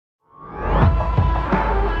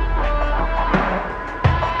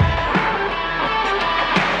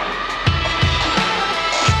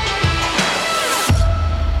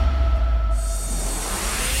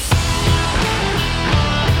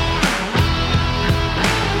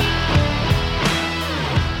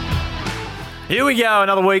Here we go,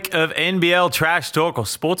 another week of NBL trash talk, or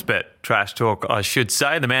sports bet trash talk, I should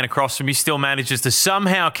say. The man across from me still manages to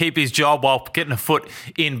somehow keep his job while getting a foot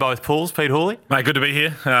in both pools. Pete Hawley. Mate, good to be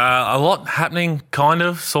here. A lot happening, kind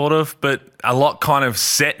of, sort of, but a lot kind of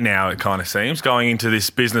set now, it kind of seems, going into this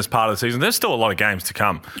business part of the season. There's still a lot of games to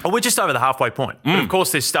come. Oh, we're just over the halfway point. But of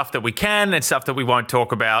course, there's stuff that we can and stuff that we won't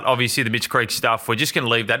talk about. Obviously, the Mitch Creek stuff, we're just going to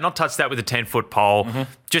leave that, not touch that with a 10-foot pole,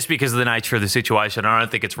 just because of the nature of the situation. I don't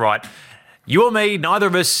think it's right. You or me, neither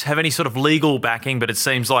of us have any sort of legal backing, but it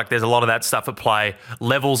seems like there's a lot of that stuff at play,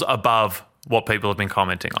 levels above what people have been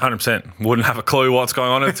commenting on. 100%. Wouldn't have a clue what's going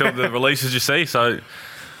on until the releases you see, so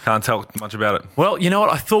can't tell much about it. Well, you know what?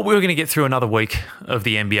 I thought we were going to get through another week of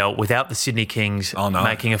the NBL without the Sydney Kings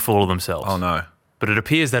making a fool of themselves. Oh, no. But it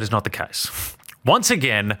appears that is not the case. Once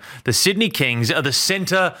again, the Sydney Kings are the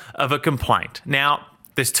centre of a complaint. Now,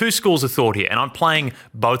 there's two schools of thought here, and I'm playing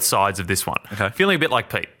both sides of this one. Okay. Feeling a bit like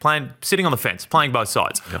Pete, sitting on the fence, playing both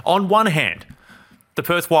sides. Yep. On one hand, the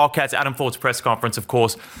Perth Wildcats, Adam Ford's press conference, of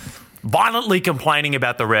course, violently complaining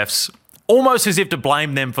about the refs, almost as if to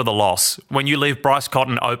blame them for the loss when you leave Bryce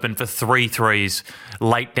Cotton open for 3 threes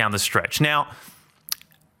late down the stretch. Now,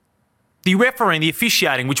 the refereeing, the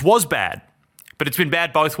officiating, which was bad, but it's been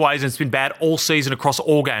bad both ways and it's been bad all season across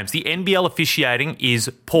all games. The NBL officiating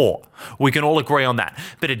is poor. We can all agree on that.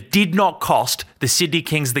 But it did not cost the Sydney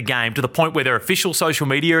Kings the game to the point where their official social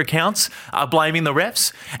media accounts are blaming the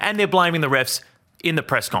refs, and they're blaming the refs in the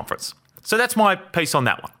press conference. So that's my piece on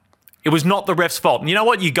that one. It was not the refs' fault. And you know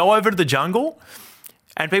what? You go over to the jungle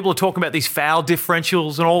and people are talking about these foul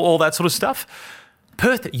differentials and all that sort of stuff.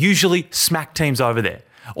 Perth usually smack teams over there,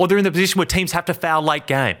 or they're in the position where teams have to foul late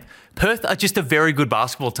game. Perth are just a very good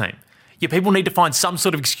basketball team. Yeah, people need to find some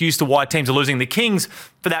sort of excuse to why teams are losing. The Kings,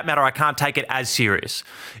 for that matter, I can't take it as serious.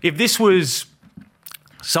 If this was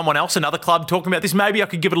someone else, another club talking about this, maybe I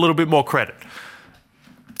could give it a little bit more credit.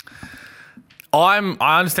 I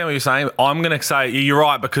understand what you're saying. I'm going to say you're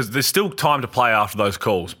right because there's still time to play after those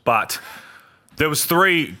calls, but there was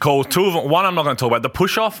 3 calls. 2 of them, one I'm not going to talk about. The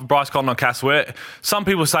push-off, Bryce Cotton on Casper. Some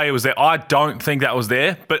people say it was there. I don't think that was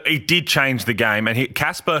there, but it did change the game. And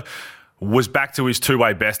Casper was back to his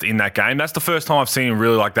two-way best in that game. That's the first time I've seen him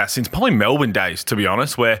really like that since probably Melbourne days, to be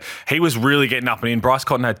honest, where he was really getting up and in. Bryce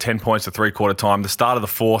Cotton had 10 points at three-quarter time. The start of the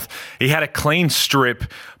fourth, he had a clean strip,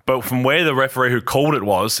 but from where the referee who called it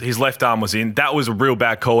was, his left arm was in. That was a real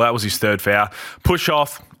bad call. That was his third foul.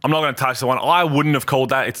 Push-off. I'm not going to touch the one. I wouldn't have called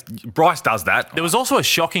that. Bryce does that. There was also a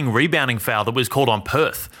shocking rebounding foul that was called on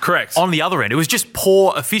Perth. Correct. On the other end. It was just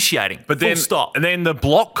poor officiating. But then, full stop. And then the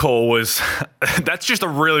block call was, that's just a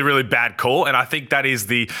really, really bad call. And I think that is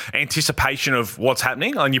the anticipation of what's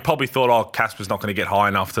happening. And you probably thought, oh, Casper's not going to get high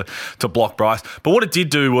enough to block Bryce. But what it did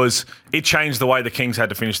do was it changed the way the Kings had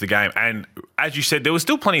to finish the game. And as you said, there was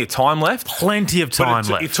still plenty of time left. Plenty of time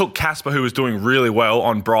left. It took Casper, who was doing really well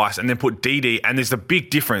on Bryce, and then put DD. And there's a big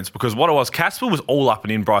difference because what it was, Casper was all up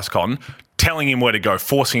and in Bryce Cotton, telling him where to go,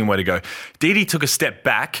 forcing him where to go. DD took a step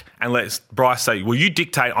back and let Bryce say, well, you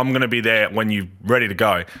dictate, I'm going to be there when you're ready to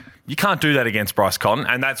go. You can't do that against Bryce Cotton,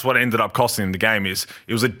 and that's what ended up costing him the game. Is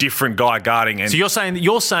it was a different guy guarding. And so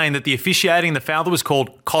you're saying that the officiating, the foul that was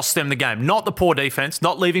called, cost them the game, not the poor defense,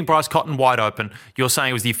 not leaving Bryce Cotton wide open. You're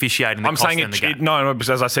saying it was the officiating that cost them the game. No,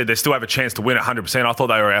 because as I said, they still have a chance to win 100%. I thought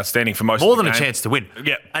they were outstanding for most. More of the than game. A chance to win.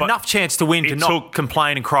 Yeah, enough chance to win to not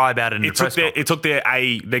complain and cry about it in the press conference. It took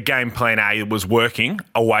their game plan A was working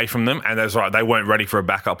away from them, and that's right. They weren't ready for a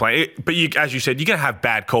backup plan. But as you said, you're going to have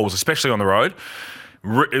bad calls, especially on the road.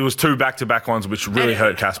 It was 2 back-to-back ones, which really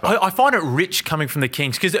hurt Casper. I find it rich coming from the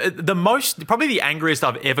Kings because probably the angriest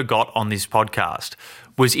I've ever got on this podcast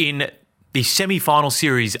was in the semi-final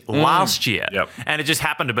series last year. Yep. And it just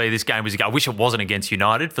happened to be this game was, I wish it wasn't against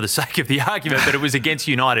United for the sake of the argument, but it was against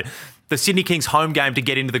United. The Sydney Kings home game to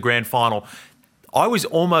get into the grand final. I was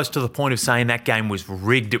almost to the point of saying that game was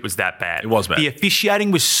rigged. It was that bad. It was bad. The officiating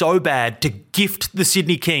was so bad to gift the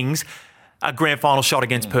Sydney Kings a grand final shot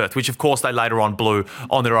against Perth, which of course they later on blew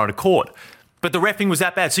on their own accord. But the reffing was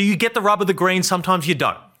that bad. So you get the rub of the green, sometimes you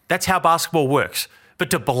don't. That's how basketball works. But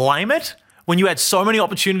to blame it when you had so many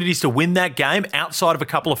opportunities to win that game outside of a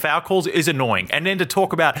couple of foul calls is annoying. And then to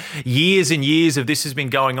talk about years and years of this has been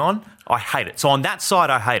going on, I hate it. So on that side,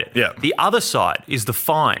 I hate it. Yeah. The other side is the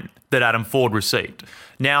fine that Adam Ford received.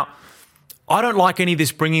 Now, I don't like any of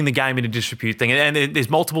this bringing the game into disrepute thing. And there's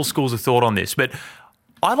multiple schools of thought on this. But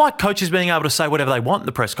I like coaches being able to say whatever they want in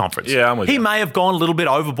the press conference. Yeah, I'm with you. He may have gone a little bit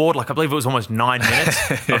overboard. Like, I believe it was almost 9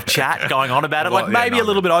 minutes of chat going on about it. Maybe a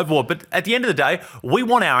little bit overboard. But at the end of the day, we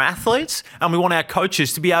want our athletes and we want our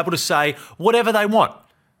coaches to be able to say whatever they want.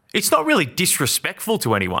 It's not really disrespectful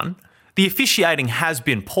to anyone. The officiating has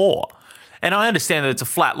been poor. And I understand that it's a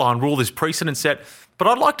flat line rule, there's precedent set, but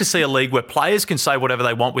I'd like to see a league where players can say whatever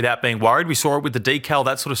they want without being worried. We saw it with the decal,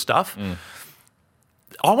 that sort of stuff.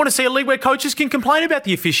 I want to see a league where coaches can complain about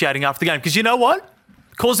the officiating after the game, because you know what?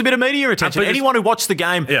 Caused a bit of media attention. Anyone who watched the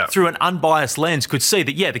game through an unbiased lens could see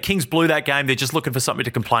that, the Kings blew that game. They're just looking for something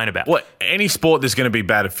to complain about. Well, any sport there's going to be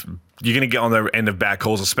bad. If you're going to get on the end of bad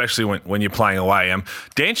calls, especially when you're playing away.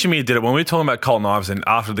 Dan Shamir did it when we were talking about Colton Iverson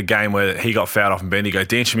after the game where he got fouled off in Bendigo.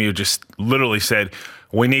 Dan Shamir just literally said,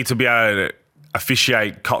 we need to be able to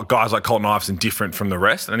officiate guys like Colton Iverson different from the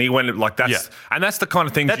rest. And he went like that's and that's the kind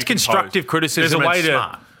of thing that's constructive criticism. There's a way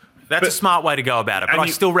smart. That's a smart way to go about it. But I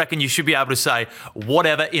still reckon you should be able to say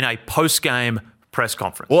whatever in a post-game press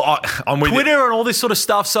conference. Well, I'm with Twitter and all this sort of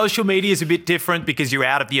stuff, social media is a bit different because you're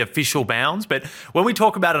out of the official bounds. But when we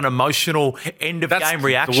talk about an emotional end-of-game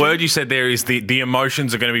reaction... The word you said there is the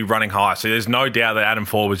emotions are going to be running high. So there's no doubt that Adam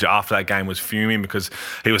Ford after that game was fuming because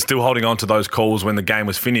he was still holding on to those calls when the game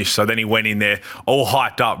was finished. So then he went in there all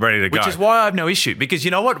hyped up, ready to go. Which is why I have no issue. Because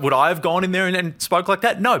you know what? Would I have gone in there and spoke like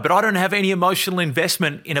that? No, but I don't have any emotional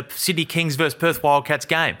investment in a Sydney Kings versus Perth Wildcats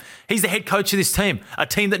game. He's the head coach of this team, a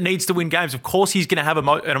team that needs to win games. Of course he's going to have an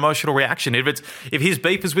emotional reaction. If his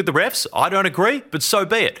beef is with the refs, I don't agree, but so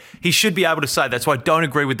be it. He should be able to say that, so I don't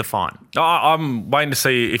agree with the fine. I'm waiting to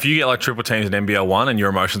see if you get like triple teams in NBL 1 and your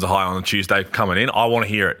emotions are high on a Tuesday coming in, I want to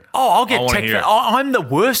hear it. Oh, I'll get text. I'm the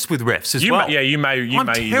worst with refs as well. You may I'm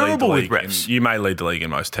terrible with refs. You may lead the league in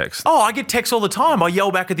most texts. Oh, I get texts all the time. I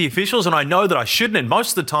yell back at the officials and I know that I shouldn't, and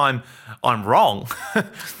most of the time I'm wrong.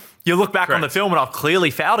 You look back on the film and I've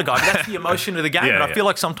clearly fouled a guy. But that's the emotion of the game. And I feel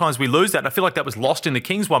like sometimes we lose that. And I feel like that was lost in the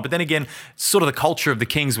Kings one. But then again, sort of the culture of the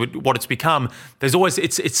Kings, what it's become, there's always,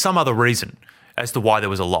 it's some other reason as to why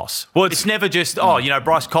there was a loss. Well, it's never just,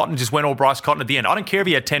 Bryce Cotton just went all Bryce Cotton at the end. I don't care if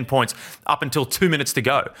he had 10 points up until 2 minutes to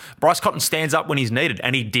go. Bryce Cotton stands up when he's needed,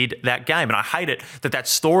 and he did that game. And I hate it that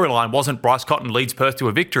storyline wasn't Bryce Cotton leads Perth to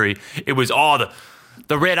a victory. It was,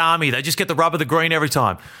 the Red Army, they just get the rub of the green every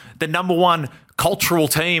time. The number one cultural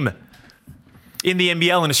team in the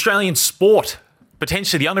NBL in Australian sport.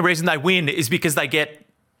 Potentially the only reason they win is because they get,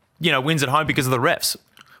 wins at home because of the refs.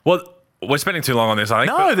 Well, we're spending too long on this, I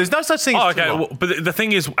think. No, there's no such thing as too long. Well, but the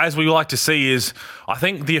thing is, as we like to see is, I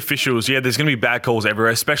think the officials, there's going to be bad calls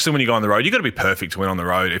everywhere, especially when you go on the road. You've got to be perfect to win on the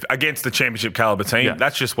road against the championship caliber team. Yeah.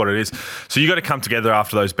 That's just what it is. So you've got to come together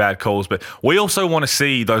after those bad calls. But we also want to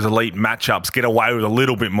see those elite matchups get away with a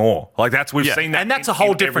little bit more. Like we've seen that. And that's a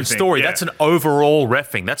whole different story. Yeah. That's an overall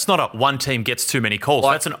reffing. That's not a one team gets too many calls.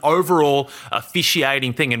 That's an overall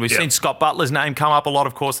officiating thing. And we've seen Scott Butler's name come up a lot,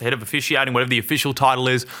 of course, the head of officiating, whatever the official title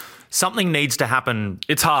is. Something needs to happen.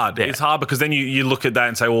 It's hard. There. It's hard because then you look at that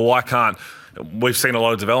and say, well, why can't... We've seen a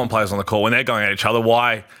lot of development players on the call when they're going at each other.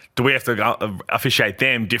 Why do we have to officiate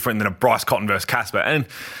them different than a Bryce Cotton versus Casper? And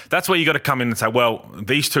that's where you got to come in and say, well,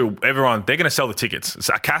 these two, everyone, they're going to sell the tickets.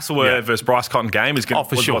 So a Castleware versus Bryce Cotton game is going to...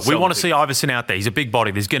 Oh, for sure. We want to see Iverson out there. He's a big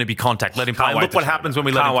body. There's going to be contact. Let him play. Look what happens when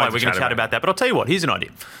we let him play. We're going to chat about that. But I'll tell you what, here's an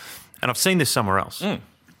idea. And I've seen this somewhere else.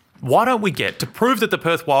 Why don't we get, to prove that the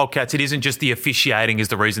Perth Wildcats, it isn't just the officiating is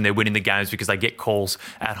the reason they're winning the games because they get calls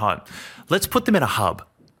at home. Let's put them in a hub.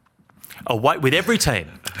 Away with every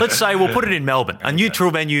team. Let's say we'll put it in Melbourne, a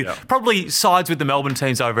neutral venue, probably sides with the Melbourne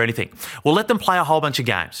teams over anything. We'll let them play a whole bunch of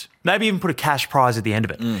games. Maybe even put a cash prize at the end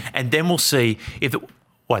of it. And then we'll see if it...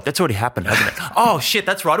 Wait, that's already happened, hasn't it? Oh, shit,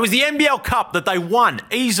 that's right. It was the NBL Cup that they won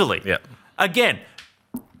easily. Yeah. Again...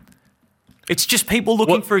 It's just people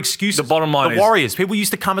looking for excuses. The bottom line is... The Warriors. People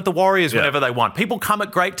used to come at the Warriors whenever they won. People come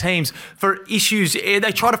at great teams for issues.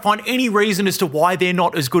 They try to find any reason as to why they're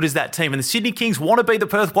not as good as that team. And the Sydney Kings want to be the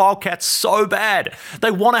Perth Wildcats so bad.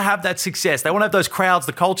 They want to have that success. They want to have those crowds,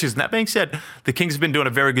 the cultures. And that being said, the Kings have been doing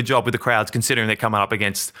a very good job with the crowds considering they're coming up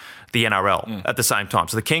against the NRL at the same time.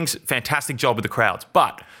 So the Kings, fantastic job with the crowds.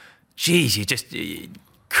 But, geez,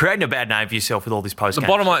 creating a bad name for yourself with all this post. The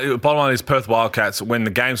bottom line is Perth Wildcats, when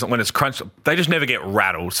it's crunched, they just never get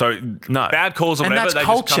rattled. So bad calls or whatever, they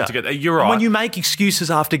just come together. You're right. When you make excuses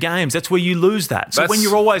after games, that's where you lose that. So when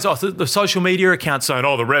you're always the social media account saying,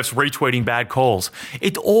 the refs retweeting bad calls,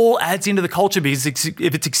 it all adds into the culture because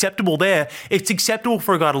if it's acceptable there, it's acceptable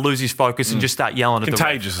for a guy to lose his focus and just start yelling at the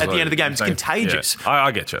refs. At the end of the game, it's contagious. Yeah.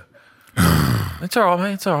 I get you. It's all right,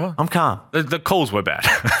 mate. It's all right. I'm calm. The calls were bad.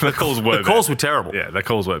 The calls were terrible. Yeah, the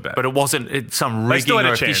calls were bad. But it wasn't some rigging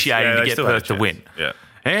or officiating to get Perth to win. Yeah.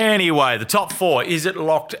 Anyway, the top four, is it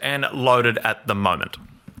locked and loaded at the moment?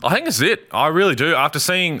 I think it's it. I really do. After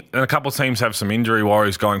seeing a couple of teams have some injury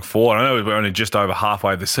worries going forward, I know we're only just over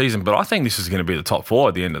halfway of the season, but I think this is going to be the top four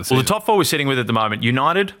at the end of the season. Well, the top four we're sitting with at the moment,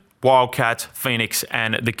 United, Wildcats, Phoenix,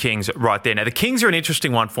 and the Kings right there. Now, the Kings are an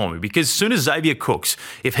interesting one for me because as soon as Xavier Cooks,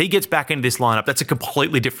 if he gets back into this lineup, that's a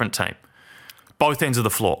completely different team. Both ends of the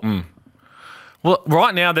floor. Well,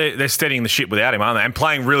 right now they're steadying the ship without him, aren't they? And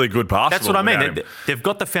playing really good basketball. That's what I mean. They've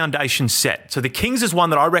got the foundation set. So the Kings is one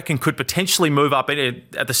that I reckon could potentially move up.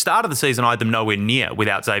 At the start of the season, I had them nowhere near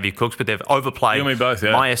without Xavier Cooks, but they've overplayed You and me both,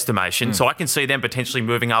 yeah. my estimation. So I can see them potentially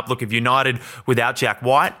moving up. Look, if United without Jack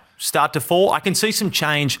White start to fall, I can see some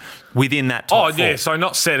change within that top four. Yeah, so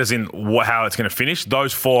not set as in how it's going to finish.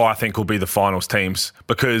 Those four, I think, will be the finals teams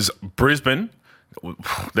because Brisbane,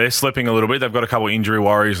 they're slipping a little bit. They've got a couple of injury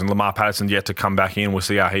worries and Lamar Patterson yet to come back in. We'll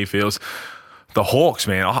see how he feels. The Hawks,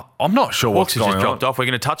 man, I'm not sure what's going on. Hawks has just dropped off. We're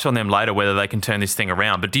going to touch on them later, whether they can turn this thing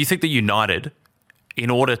around. But do you think that United, in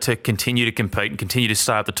order to continue to compete and continue to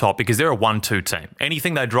stay at the top, because they're a 1-2 team,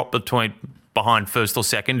 anything they drop behind first or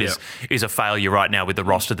second is a failure right now with the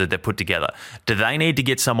roster that they've put together. Do they need to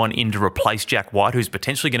get someone in to replace Jack White, who's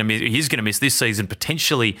potentially going to miss? He's going to miss this season,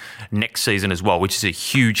 potentially next season as well, which is a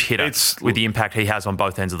huge hitter with the impact he has on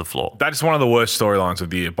both ends of the floor. That's one of the worst storylines of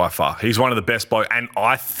the year by far. He's one of the best blokes, and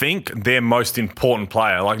I think their most important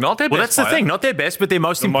player. Like not their best. Well, that's player, the thing, not their best, but their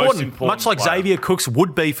most important. Much like player. Xavier Cooks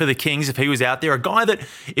would be for the Kings if he was out there, a guy that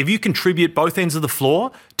if you contribute both ends of the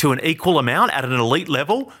floor to an equal amount at an elite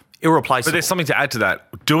level, irreplaceable. But there's something to add to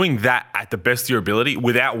that. Doing that at the best of your ability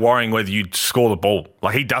without worrying whether you score the ball.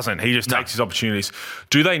 Like he doesn't. He just takes his opportunities.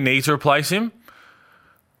 Do they need to replace him?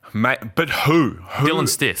 But who? Dylan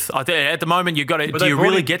Stith. At the moment, you've got to. Do you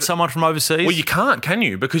really get someone from overseas? Well, you can't, can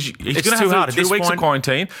you? Because he's going to have 2 weeks of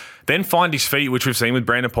quarantine, then find his feet, which we've seen with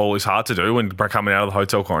Brandon Paul is hard to do when coming out of the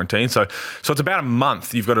hotel quarantine. So it's about a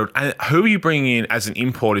month. You've got to. And who are you bringing in as an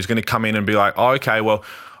import who's going to come in and be like, oh, okay, well,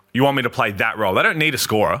 you want me to play that role? They don't need a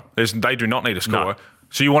scorer. They do not need a scorer. No.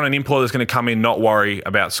 So you want an import that's going to come in, not worry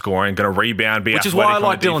about scoring, going to rebound, be athletic. Which is why I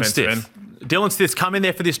like Dylan Stith. Dylan Stith's come in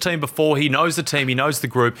there for this team before. He knows the team. He knows the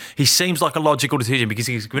group. He seems like a logical decision because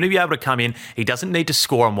he's going to be able to come in. He doesn't need to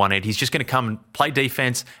score on one end. He's just going to come and play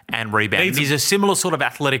defense and rebound. He's a similar sort of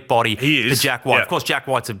athletic body to Jack White. Yeah. Of course, Jack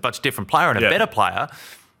White's a much different player and a better player.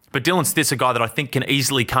 But Dylan Stith's a guy that I think can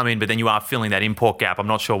easily come in, but then you are filling that import gap. I'm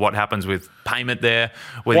not sure what happens with payment there,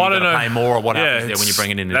 whether you've got to pay more or what happens there when you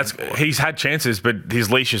bring it in. He's had chances, but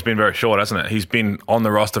his leash has been very short, hasn't it? He's been on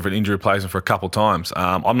the roster for an injury replacement for a couple of times.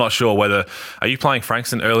 I'm not sure whether... Are you playing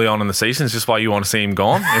Frankston early on in the season? Is this why you want to see him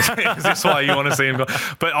gone? Is this why you want to see him gone?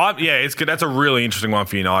 But it's good. That's a really interesting one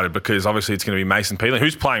for United because obviously it's going to be Mason Peeling,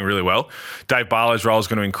 who's playing really well. Dave Barlow's role is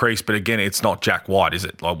going to increase, but again, it's not Jack White, is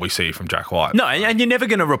it? Like we see from Jack White. No, and you're never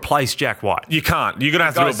going to replace Jack White. You can't. You're going to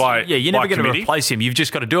have to do it by you're never going to replace him. You've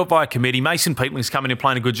just got to do it by a committee. Mason Peetling's coming in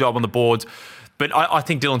playing a good job on the boards. But I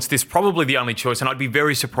think Dylan Stith's probably the only choice, and I'd be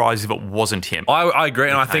very surprised if it wasn't him. I agree,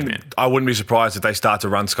 and I think I wouldn't be surprised if they start to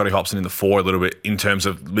run Scotty Hopson in the 4 a little bit in terms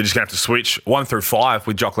of we're just going to have to switch 1 through 5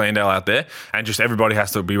 with Jock Landale out there, and just everybody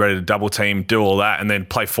has to be ready to double team, do all that, and then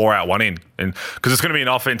play 4 out, 1 in. And because it's going to be an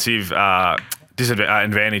offensive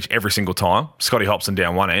disadvantage every single time. Scotty Hopson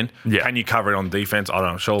down one end. Yeah. Can you cover it on defense? I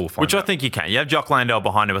don't know. Sure, we'll find I think you can. You have Jock Landale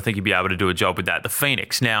behind him. I think he'd be able to do a job with that. The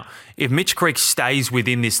Phoenix. Now, if Mitch Creek stays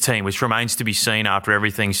within this team, which remains to be seen after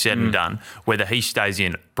everything's said and done, whether he stays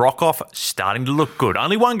in, Brockhoff starting to look good.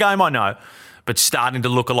 Only one game, I know, but starting to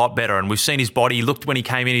look a lot better. And we've seen his body. He looked when he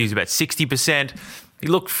came in, he was about 60%. He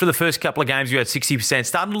looked for the first couple of games, he had 60%.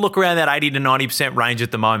 Starting to look around that 80 to 90% range at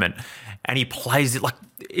the moment. And he plays it like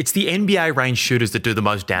it's the NBA range shooters that do the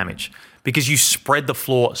most damage because you spread the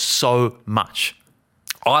floor so much.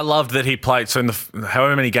 I loved that he played, so in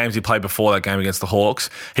however many games he played before that game against the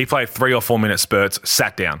Hawks, he played 3 or 4 minute spurts,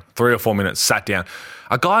 sat down. 3 or 4 minutes, sat down.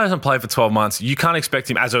 A guy who hasn't played for 12 months, you can't expect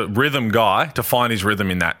him as a rhythm guy to find his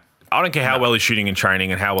rhythm in that. I don't care how well he's shooting in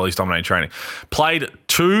training and how well he's dominating training. Played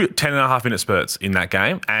 2 10.5-minute spurts in that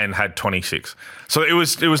game and had 26. So it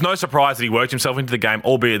was no surprise that he worked himself into the game,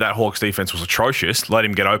 albeit that Hawks defense was atrocious. Let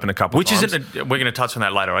him get open a couple of times. We're going to touch on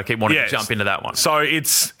that later. I keep wanting to jump into that one. So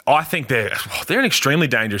I think they're an extremely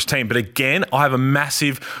dangerous team. But again, I have a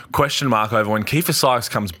massive question mark over when Kiefer Sykes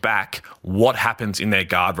comes back, what happens in their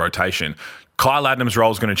guard rotation? Kyle Adnams'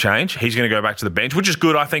 role is going to change. He's going to go back to the bench, which is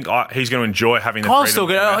good. I think he's going to enjoy having the Kyle's still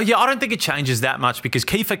good. I don't think it changes that much because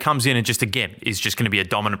Kiefer comes in and is just going to be a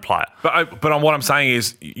dominant player. But what I'm saying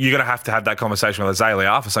is you're going to have that conversation with Isaiah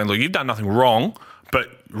Le'Afa saying, look, you've done nothing wrong, but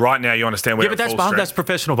right now you understand where that's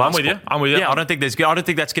professional basketball. I'm with you. Yeah, I don't think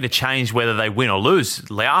that's going to change whether they win or lose.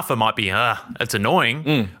 Le'Afa might be, it's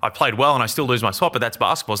annoying. I played well and I still lose my spot, but that's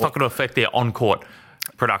basketball. It's not going to affect their on-court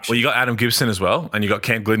production. Well, you got Adam Gibson as well, and you got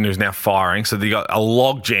Cam Glidden who's now firing. So you got a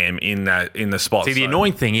log jam in the spot. See, the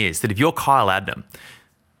annoying thing is that if you're Kyle Adnam,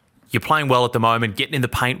 You're playing well at the moment, getting in the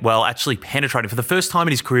paint well, actually penetrating. For the first time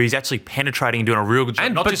in his career, he's actually penetrating and doing a real good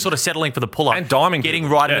job. Not just sort of settling for the pull-up. And diming getting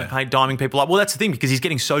people. right into the paint, diming people up. Well, that's the thing, because he's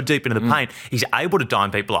getting so deep into the paint, he's able to dime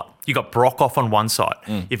people up. You've got Brockhoff on one side.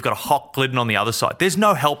 You've got a Hock Glidden on the other side. There's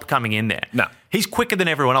no help coming in there. No. He's quicker than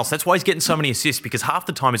everyone else. That's why he's getting so many assists, because half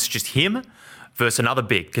the time it's just him versus another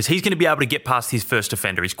big, because he's going to be able to get past his first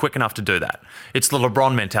defender. He's quick enough to do that. It's the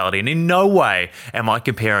LeBron mentality. And in no way am I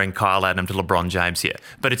comparing Kyle Adam to LeBron James here.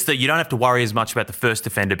 But it's that you don't have to worry as much about the first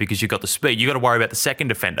defender because you've got the speed. You've got to worry about the second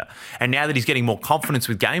defender. And now that he's getting more confidence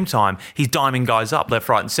with game time, he's diming guys up left,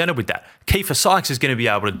 right and centre with that. Kiefer Sykes is going to be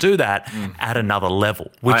able to do that at another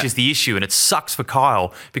level, which is the issue. And it sucks for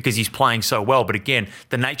Kyle because he's playing so well. But again,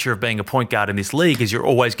 the nature of being a point guard in this league is you're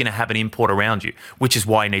always going to have an import around you, which is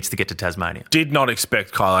why he needs to get to Tasmania. Did not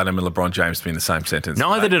expect Kyle Adam and LeBron James to be in the same sentence.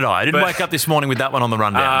 Neither did I. I didn't wake up this morning with that one on the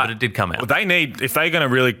rundown, but it did come out. They need, if they're going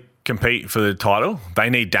to really compete for the title,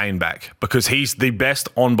 they need Dane back because he's the best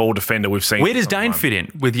on-ball defender we've seen. Where does Dane fit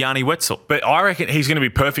in with Yanni Wetzel? But I reckon he's going to be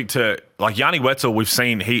perfect to, like Yanni Wetzel, we've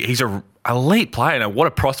seen, he's a elite player. Now, what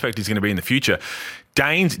a prospect he's going to be in the future.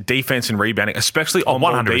 Dane's defense and rebounding, especially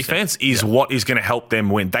on-ball defense, is what is going to help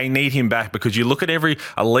them win. They need him back because you look at every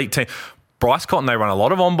elite team. Bryce Cotton, they run a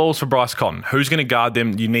lot of on-balls for Bryce Cotton. Who's going to guard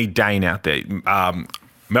them? You need Dane out there.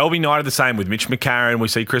 Melbourne United the same with Mitch McCarron. We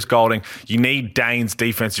see Chris Golding. You need Dane's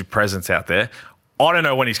defensive presence out there. I don't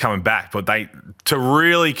know when he's coming back, but to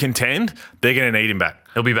really contend, they're going to need him back.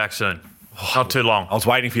 He'll be back soon. Not too long. I was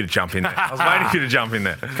waiting for you to jump in there.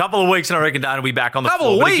 A couple of weeks and I reckon Dane will be back on the floor.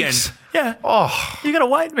 Couple of weeks? Again, yeah. Oh, you got to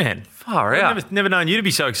wait, man. Far out. Never known you to be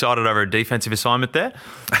so excited over a defensive assignment there.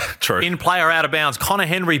 True. In player out of bounds, Connor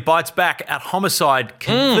Henry bites back at Homicide,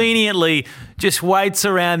 conveniently just waits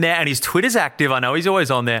around there, and his Twitter's active. I know he's always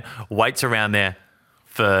on there. Waits around there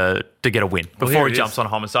to get a win before he jumps on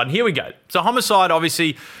Homicide. And here we go. So Homicide,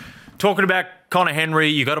 obviously, talking about Connor Henry,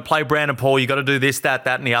 you got to play Brandon Paul, you got to do this, that,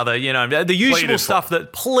 and the other. You know, the usual stuff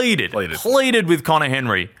that pleaded with Connor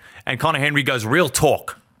Henry. And Connor Henry goes, real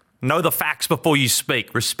talk. Know the facts before you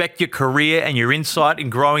speak. Respect your career and your insight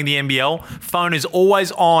in growing the NBL. Phone is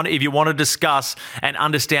always on if you want to discuss and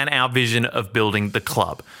understand our vision of building the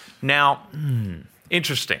club. Now,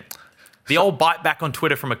 interesting. The old bite back on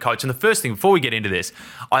Twitter from a coach. And the first thing, before we get into this,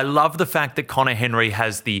 I love the fact that Connor Henry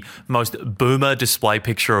has the most boomer display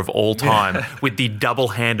picture of all time with the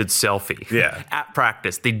double-handed selfie at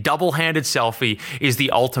practice. The double-handed selfie is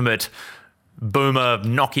the ultimate boomer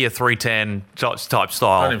Nokia 310 type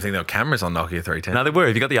style. I don't even think there were cameras on Nokia 310. No, there were.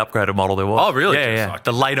 If you got the upgraded model, there was. Oh, really? Yeah.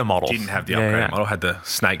 The later model. Didn't have the upgraded model, had the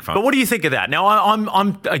snake phone. But what do you think of that? Now,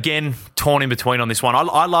 I'm again torn in between on this one.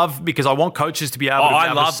 I love, because I want coaches to be able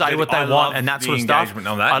to say what they want and that sort of stuff.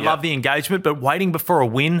 I love the engagement, but waiting before a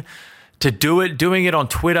win to do it, doing it on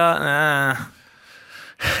Twitter,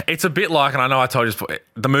 It's a bit like, and I know I told you this,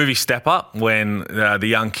 the movie Step Up, when the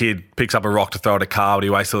young kid picks up a rock to throw at a car, but he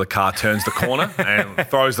waits till the car turns the corner and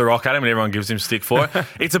throws the rock at him and everyone gives him stick for it.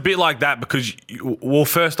 It's a bit like that because, well,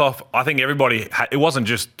 first off, I think everybody, it wasn't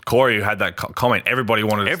just Corey who had that comment. Everybody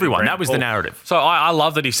wanted to Everyone. That was the narrative. So I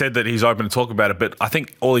love that he said that he's open to talk about it, but I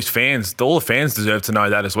think all the fans deserve to know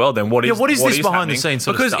that as well. Then what is this behind the scenes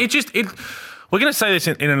sort of stuff? We're going to say this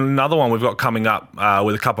in another one we've got coming up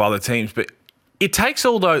with a couple other teams, but it takes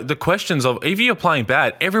all the questions of, if you're playing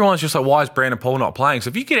bad, everyone's just like, why is Brandon Paul not playing? So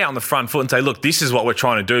if you get out on the front foot and say, look, this is what we're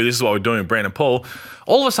trying to do, this is what we're doing with Brandon Paul,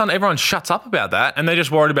 all of a sudden everyone shuts up about that and they're just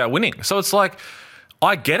worried about winning. So it's like,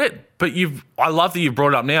 I get it, but I love that you've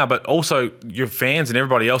brought it up now, but also your fans and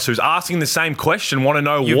everybody else who's asking the same question want to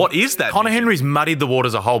know what is that? Connor Henry's muddied the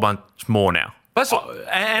waters a whole bunch more now.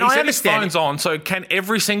 And I understand. His phone's on, so can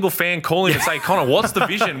every single fan call him and say, Connor, what's the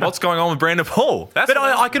vision? What's going on with Brandon Paul? But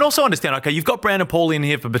I can also understand, okay, you've got Brandon Paul in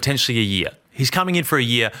here for potentially a year. He's coming in for a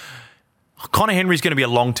year. Connor Henry's going to be a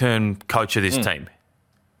long-term coach of this team.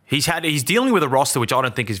 He's dealing with a roster which I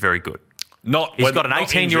don't think is very good. He's got an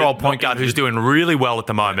 18-year-old point guard who's doing really well at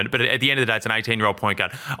the moment, but at the end of the day, it's an 18-year-old point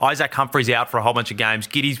guard. Isaac Humphrey's out for a whole bunch of games.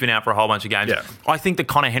 Giddy's been out for a whole bunch of games. Yeah. I think that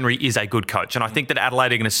Connor Henry is a good coach, and I think that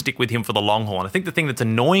Adelaide are going to stick with him for the long haul. And I think the thing that's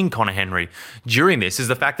annoying Connor Henry during this is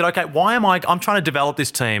the fact that, okay, I'm trying to develop this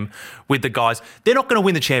team with the guys. They're not going to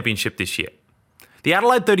win the championship this year. The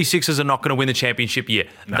Adelaide 36ers are not going to win the championship year.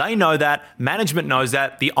 No. They know that. Management knows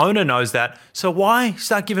that. The owner knows that. So why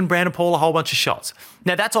start giving Brandon Paul a whole bunch of shots?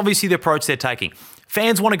 Now, that's obviously the approach they're taking.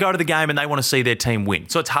 Fans want to go to the game and they want to see their team win.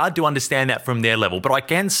 So it's hard to understand that from their level. But I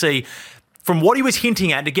can see from what he was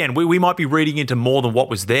hinting at, and again, we might be reading into more than what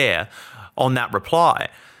was there on that reply,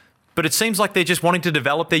 but it seems like they're just wanting to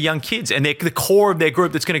develop their young kids and they're the core of their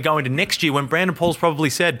group that's going to go into next year when Brandon Paul's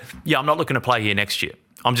probably said, yeah, I'm not looking to play here next year.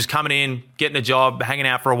 I'm just coming in, getting a job, hanging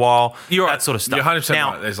out for a while, that sort of stuff. You're 100%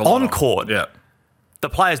 now, right. There's a lot on of- court, Yeah. the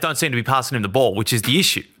players don't seem to be passing him the ball, which is the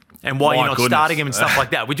issue. And why My you're not goodness. starting him and stuff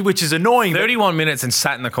like that, which is annoying. 31 minutes and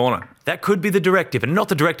sat in the corner. That could be the directive. And not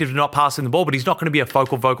the directive to not passing the ball, but he's not going to be a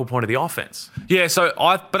vocal point of the offense. Yeah,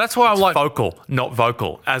 but that's why I like. Focal, not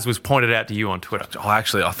vocal, as was pointed out to you on Twitter. I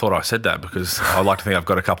thought I said that because I like to think I've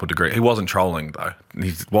got a couple of degrees. He wasn't trolling though.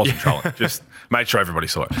 He wasn't trolling. Just made sure everybody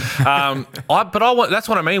saw it. That's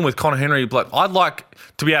what I mean with Conor Henry. Like, I'd like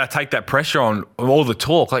to be able to take that pressure on all the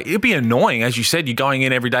talk. Like, it'd be annoying, as you said. You're going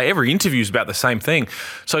in every day. Every interview is about the same thing.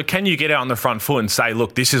 So can you get out on the front foot and say,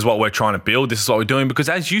 look, this is what we're trying to build. This is what we're doing. Because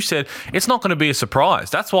as you said, it's not going to be a surprise.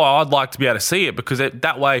 That's why I'd like to be able to see it, because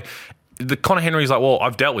that way the Conor Henry's like, well,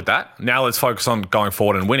 I've dealt with that. Now let's focus on going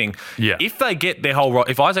forward and winning. Yeah. If they get their whole,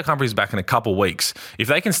 if Isaac Humphrey's back in a couple of weeks, if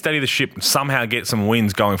they can steady the ship and somehow get some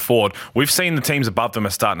wins going forward, we've seen the teams above them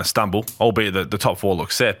are starting to stumble, albeit the top four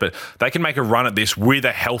look set, but they can make a run at this with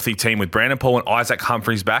a healthy team with Brandon Paul and Isaac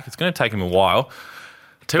Humphrey's back. It's going to take them a while.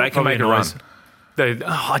 They can make a run.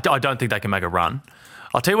 I don't think they can make a run.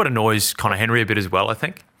 I'll tell you what annoys Conor Henry a bit as well, I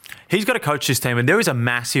think. He's got to coach this team, and there is a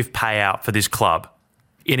massive payout for this club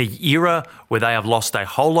in an era where they have lost a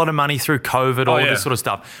whole lot of money through COVID, all this sort of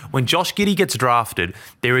stuff. When Josh Giddey gets drafted,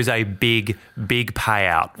 there is a big, big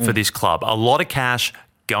payout for this club. A lot of cash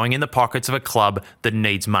going in the pockets of a club that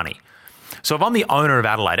needs money. So if I'm the owner of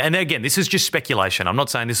Adelaide, and again, this is just speculation. I'm not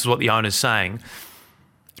saying this is what the owner's saying.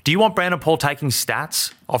 Do you want Brandon Paul taking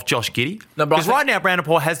stats off Josh Giddey? No, because right now, Brandon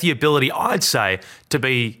Paul has the ability, I'd say, to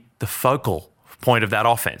be the focal point of that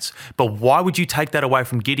offense. But why would you take that away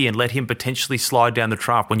from Giddey and let him potentially slide down the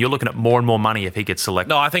draft when you're looking at more and more money if he gets selected?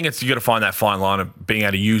 No, I think you got to find that fine line of being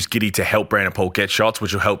able to use Giddey to help Brandon Paul get shots,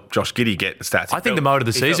 which will help Josh Giddey get the stats. I think the mode of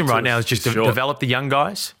the season right now is just to develop the young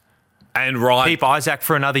guys. And ride, keep Isaac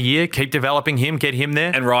for another year, keep developing him, get him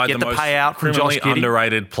there, and ride get the the most payout from Josh Giddey.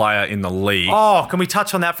 underrated player in the league. Oh, can we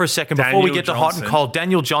touch on that for a second before we get to hot and Johnson. cold?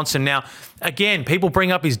 Daniel Johnson. Now, again, people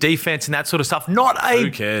bring up his defense and that sort of stuff.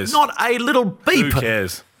 Who cares? Not a little beep. Who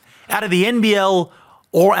cares? Out of the NBL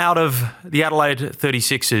or out of the Adelaide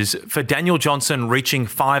 36ers for Daniel Johnson reaching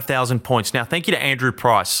 5,000 points. Now, thank you to Andrew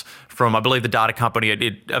Price from, I believe, the data company.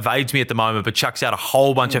 It evades me at the moment, but chucks out a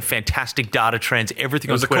whole bunch of fantastic data trends,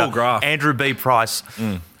 everything on Twitter. It was a cool graph. Andrew B. Price,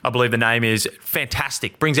 I believe the name is,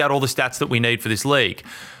 fantastic. Brings out all the stats that we need for this league.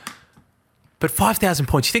 But 5,000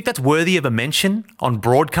 points, you think that's worthy of a mention on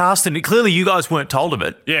broadcast? And clearly you guys weren't told of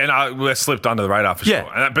it. Yeah, no, we're slipped under the radar for sure.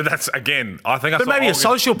 But that's, again, I think I But saw maybe a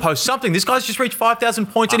social post, something. This guy's just reached 5,000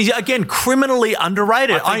 points and he's, again, criminally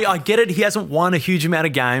underrated. I get it. He hasn't won a huge amount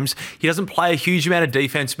of games. He doesn't play a huge amount of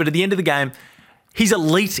defense. But at the end of the game, he's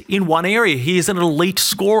elite in one area. He is an elite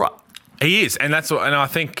scorer. He is. And I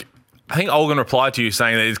think Olgun replied to you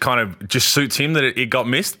saying that it kind of just suits him that it got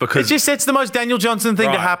missed because It's the most Daniel Johnson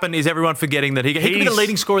thing to happen is everyone forgetting that he could be the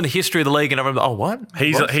leading scorer in the history of the league and everyone, oh, what?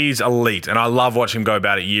 He's elite. And I love watching him go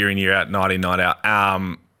about it year in, year out, night in, night out.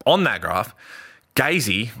 On that graph,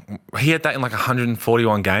 Gazy, he had that in like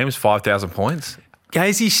 141 games, 5,000 points.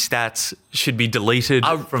 Gazy's stats should be deleted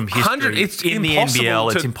from history. It's in the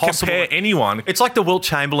NBL. It's impossible. Compare anyone. It's like the Wilt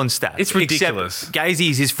Chamberlain stats. It's ridiculous.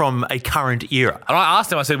 Gazy's is from a current era. And I asked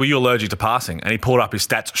him, I said, were you allergic to passing? And he pulled up his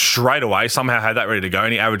stats straight away, somehow had that ready to go,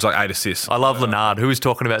 and he averaged like 8 assists. I love Leonard.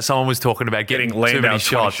 Someone was talking about getting too many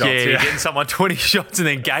shots. Getting someone 20 shots, and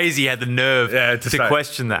then Gazy had the nerve to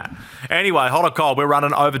question that. Anyway, hot or cold, we're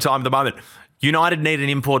running overtime at the moment. United need an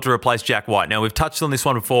import to replace Jack White. Now, we've touched on this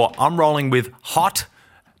one before. I'm rolling with hot,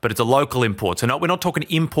 but it's a local import. So we're not talking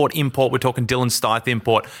import. We're talking Dylan Stith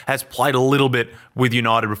import. Has played a little bit with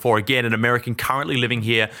United before. Again, an American currently living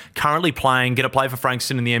here, currently playing, going to play for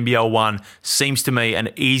Frankston in the NBL 1. Seems to me an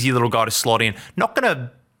easy little guy to slot in. Not going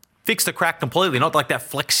to fix the crack completely. Not like that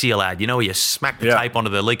Flex Seal ad, where you smack the tape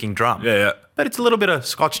onto the leaking drum. Yeah. But it's a little bit of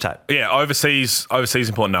Scotch tape. Yeah, overseas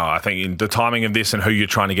import, no. I think in the timing of this and who you're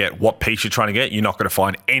trying to get, what piece you're trying to get, you're not going to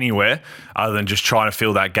find anywhere other than just trying to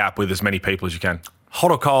fill that gap with as many people as you can.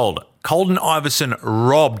 Hot or cold? Colton Iverson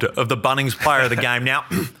robbed of the Bunnings Player of the Game. Now,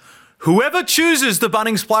 whoever chooses the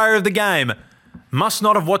Bunnings Player of the Game must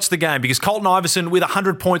not have watched the game because Colton Iverson with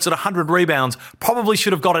 100 points and 100 rebounds probably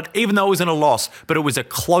should have got it even though it was in a loss, but it was a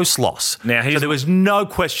close loss. Now, so there was no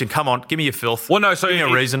question. Come on, give me your filth. Well, no, so give me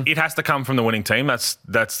a reason. It has to come from the winning team. That's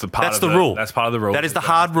the part. That's the rule. That's part of the rule. That is the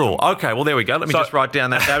hard rule. Okay, well there we go. Let me just write down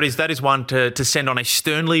that. That is one to send on a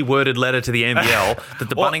sternly worded letter to the NBL that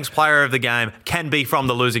the Bunnings Player of the Game can be from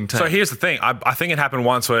the losing team. So here's the thing. I think it happened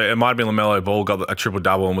once where it might have been LaMelo Ball got a triple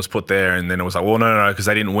double and was put there, and then it was like, well, no, because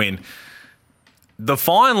they didn't win. The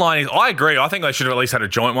fine line is, I agree. I think they should have at least had a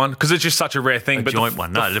joint one because it's just such a rare thing. A joint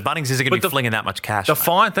one. No, the Bunnings isn't going to be flinging that much cash. The mate.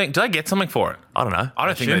 fine thing, do they get something for it? I don't know. I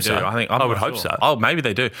don't think they do. So. I would hope so. Oh, maybe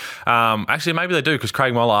they do. Actually, maybe they do because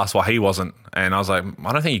Craig Moller asked why he wasn't, and I was like,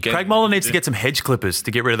 I don't think you get. Craig Moller needs to get some hedge clippers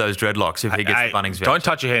to get rid of those dreadlocks if he gets the Bunnings voucher. Don't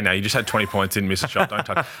touch your hair now. You just had 20 points, didn't miss a shot. Don't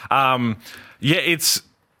touch. Yeah, it's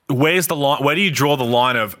where's the line? Where do you draw the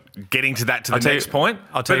line of getting to the next point?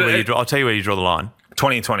 I'll tell you where you draw the line.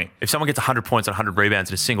 20 and 20. If someone gets 100 points and 100 rebounds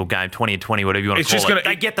in a single game, 20 and 20, whatever you want to call it,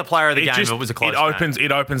 they get the player of the game if it was a close game.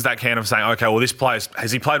 It opens that can of saying, okay, well, this player,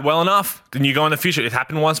 has he played well enough? Then you go in the future. It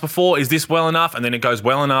happened once before. Is this well enough? And then it goes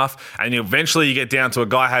well enough. And eventually you get down to a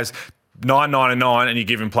guy has 9, 9, and 9, and you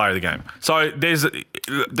give him player of the game. So I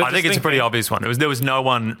think it's a pretty obvious one. There was no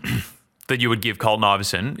one that you would give Colton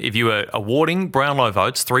Iverson. If you were awarding Brownlow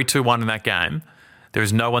votes, 3-2-1 in that game, there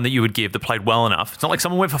is no one that you would give that played well enough. It's not like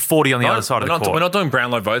someone went for 40 on the other side of the court. We're not doing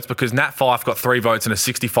Brownlow votes because Nat Fyfe got 3 votes in a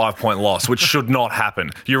 65-point loss, which should not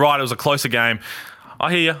happen. You're right, it was a closer game. I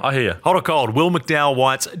hear you. Hot or cold, Will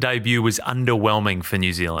McDowell-White's debut was underwhelming for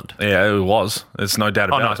New Zealand. Yeah, it was. There's no doubt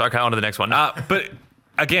about it. Oh, nice. Okay, on to the next one. But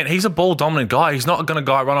again, he's a ball-dominant guy. He's not going to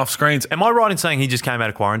run off screens. Am I right in saying he just came out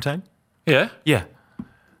of quarantine? Yeah. Yeah.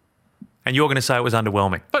 And you're going to say it was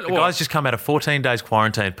underwhelming. But the guy's just come out of 14 days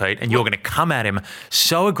quarantine, Pete, and you're going to come at him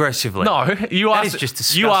so aggressively. No, you asked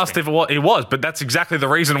if it was, but that's exactly the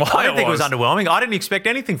reason why I don't think it was underwhelming. I didn't expect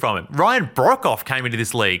anything from him. Ryan Broekhoff came into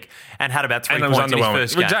this league and had about 3 points in his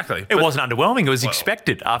first game. Exactly. It wasn't underwhelming. It was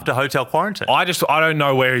expected after hotel quarantine. I don't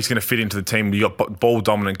know where he's going to fit into the team. You got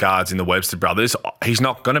ball-dominant guards in the Webster brothers. He's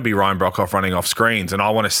not going to be Ryan Broekhoff running off screens, and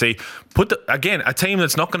I want to see a team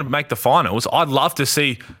that's not going to make the finals. I'd love to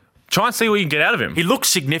see. Try and see what you can get out of him. He looks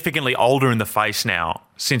significantly older in the face now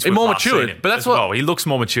since we've more last matured, seen him. but that's what he looks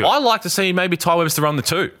more mature. I like to see maybe Ty Webster run the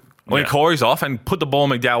 2 when Corey's off and put the ball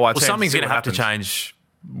in McDowell White's hands. Something's going to have to change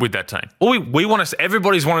with that team. Well, we want to.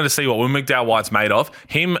 Everybody's wanted to see what Will McDowell White's made of.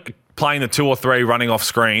 Him playing the 2 or 3, running off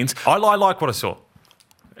screens. I like what I saw.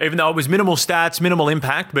 Even though it was minimal stats, minimal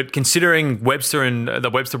impact, but considering Webster and the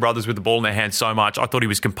Webster brothers with the ball in their hands so much, I thought he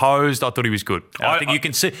was composed. I thought he was good. I think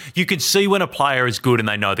you can see when a player is good and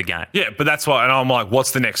they know the game. Yeah, but that's why, and I'm like, what's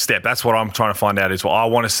the next step? That's what I'm trying to find out. Is what I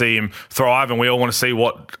want to see him thrive, and we all want to see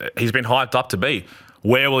what he's been hyped up to be.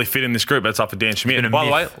 Where will he fit in this group? That's up for Dan Schmidt. By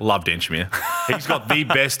the way, love Dan Schmidt. He's got the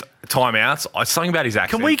best timeouts. Something about his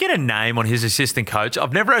accent. Can we get a name on his assistant coach?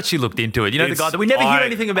 I've never actually looked into it. You know, the guy that we never hear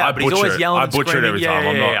anything about, but he's always yelling and screaming. I butcher it every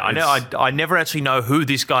time. I never actually know who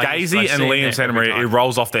this guy is. Daisy and Liam Santamaria, it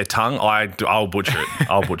rolls off their tongue. I'll butcher it.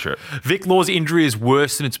 I'll butcher it. Vic Law's injury is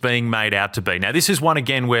worse than it's being made out to be. Now, this is one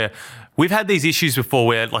again where we've had these issues before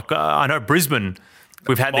where, like, I know Brisbane,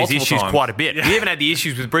 we've had these issues quite a bit. Yeah. We even had the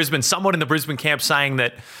issues with Brisbane, someone in the Brisbane camp saying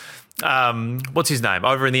that what's his name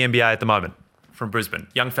over in the NBA at the moment from Brisbane?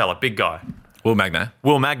 Young fella, big guy. Will Magnay.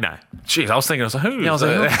 Jeez, I was thinking, who? Yeah, I was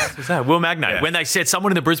like, who's that? Will Magnay. Yeah. When they said,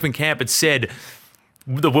 someone in the Brisbane camp had said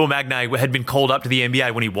the Will Magnay had been called up to the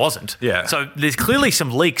NBA when he wasn't. Yeah. So there's clearly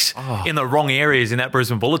some leaks in the wrong areas in that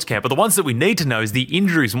Brisbane Bullets camp. But the ones that we need to know is the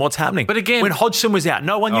injuries and what's happening. But again, when Hodgson was out,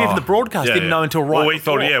 no one knew. Even the broadcast didn't know until right before. We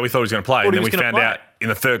thought he was going to play. And then we found out in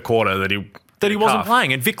the third quarter that he wasn't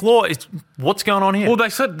playing. And Vic Law, what's going on here? Well, they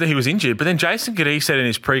said that he was injured, but then Jason Kadee said in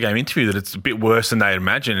his pre-game interview that it's a bit worse than they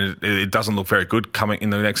imagined. It doesn't look very good coming in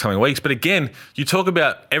the next coming weeks. But again, you talk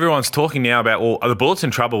about, everyone's talking now about, well, are the Bullets in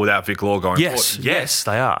trouble without Vic Law going forward? Yes,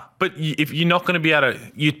 they are. But if you're not going to be able to,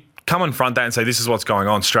 you come in front that and say, this is what's going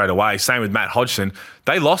on straight away. Same with Matt Hodgson.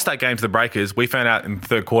 They lost that game to the Breakers. We found out in the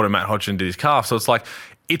third quarter Matt Hodgson did his calf. So it's like,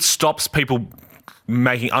 it stops people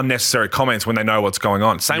making unnecessary comments when they know what's going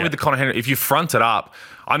on. Same with the Conor Henry. If you front it up,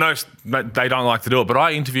 I know they don't like to do it, but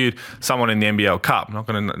I interviewed someone in the NBL Cup. I'm not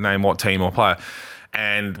going to name what team or player.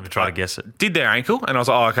 And try to guess it. Did their ankle, and I was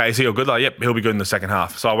like, oh, okay, is he all good? Like, yep, he'll be good in the second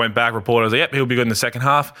half. So I went back, reported, I was like, yep, he'll be good in the second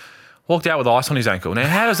half. Walked out with ice on his ankle. Now,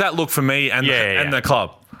 how does that look for me and the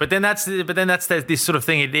club? But then that's this sort of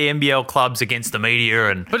thing at the NBL clubs against the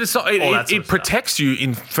media But it's not. It protects you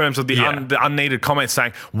in terms of the unneeded comments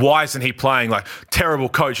saying, "Why isn't he playing?" Like, terrible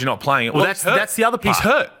coach, you're not playing it. Well, that's the other part. He's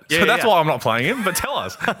hurt, so that's why I'm not playing him. But tell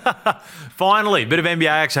us. Finally, bit of NBA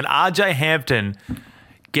action. RJ Hampton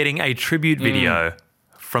getting a tribute video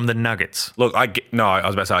from the Nuggets. Look, I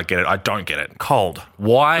was about to say I get it. I don't get it. Cold.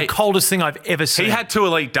 Why? The coldest thing I've ever seen. He had 2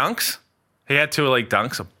 elite dunks.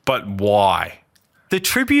 But why? The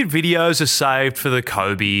tribute videos are saved for the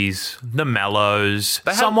Kobes, the Mellos,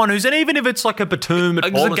 someone who's, and even if it's like a Batum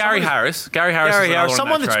at Paul, Gary Harris. Gary Harris,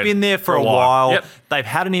 someone that's been there for a while. Yep. They've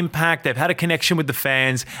had an impact. They've had a connection with the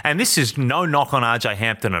fans. And this is no knock on RJ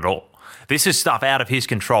Hampton at all. this is stuff out of his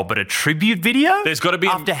control. But a tribute video? There's got to be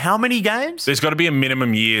after how many games? There's got to be a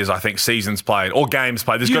minimum years, I think, seasons played or games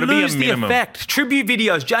played. There's got to be a minimum. The effect. Tribute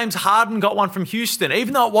videos. James Harden got one from Houston.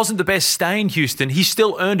 Even though it wasn't the best stay in Houston, he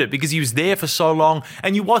still earned it because he was there for so long.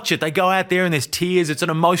 And you watch it, they go out there and there's tears. It's an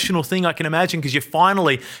emotional thing, I can imagine,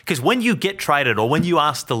 because when you get traded or when you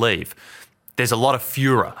ask to leave, there's a lot of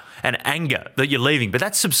furor and anger that you're leaving, but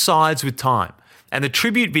that subsides with time. And the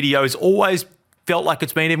tribute video has always felt like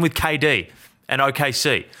it's been in with KD and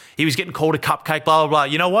OKC. He was getting called a cupcake, blah, blah, blah.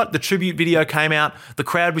 You know what? The tribute video came out. The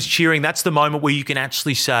crowd was cheering. That's the moment where you can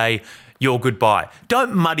actually say your goodbye.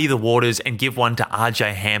 Don't muddy the waters and give one to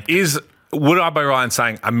RJ Hampton. Would I be right in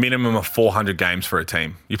saying a minimum of 400 games for a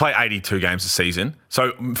team? You play 82 games a season.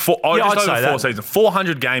 So I'd say 4 seasons.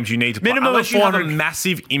 400 games you need to play. Minimum Unless of you have 400. a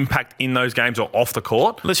massive impact in those games or off the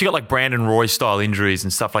court. Unless you got like Brandon Roy style injuries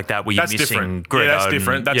and stuff like that where you're That's missing different. Greg That's Oden.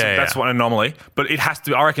 different. That's one anomaly. But it has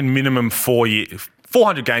to, I reckon, minimum 4 years.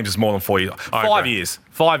 400 games is more than 4 years. 5 years.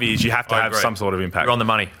 5 years, you have to have some sort of impact. You're on the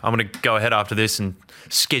money. I'm going to go ahead after this and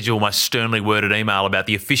schedule my sternly worded email about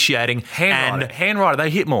the officiating Handwriter, they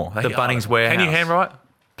hit more. the Bunnings Warehouse. Can you handwrite?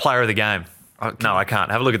 Player of the game. No, I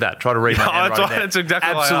can't. Have a look at that. Try to read my handwriting there. That's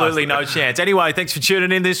exactly what I Absolutely asked. no chance. Anyway, thanks for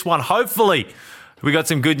tuning in this one. Hopefully, we got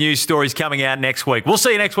some good news stories coming out next week. We'll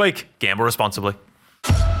see you next week. Gamble responsibly.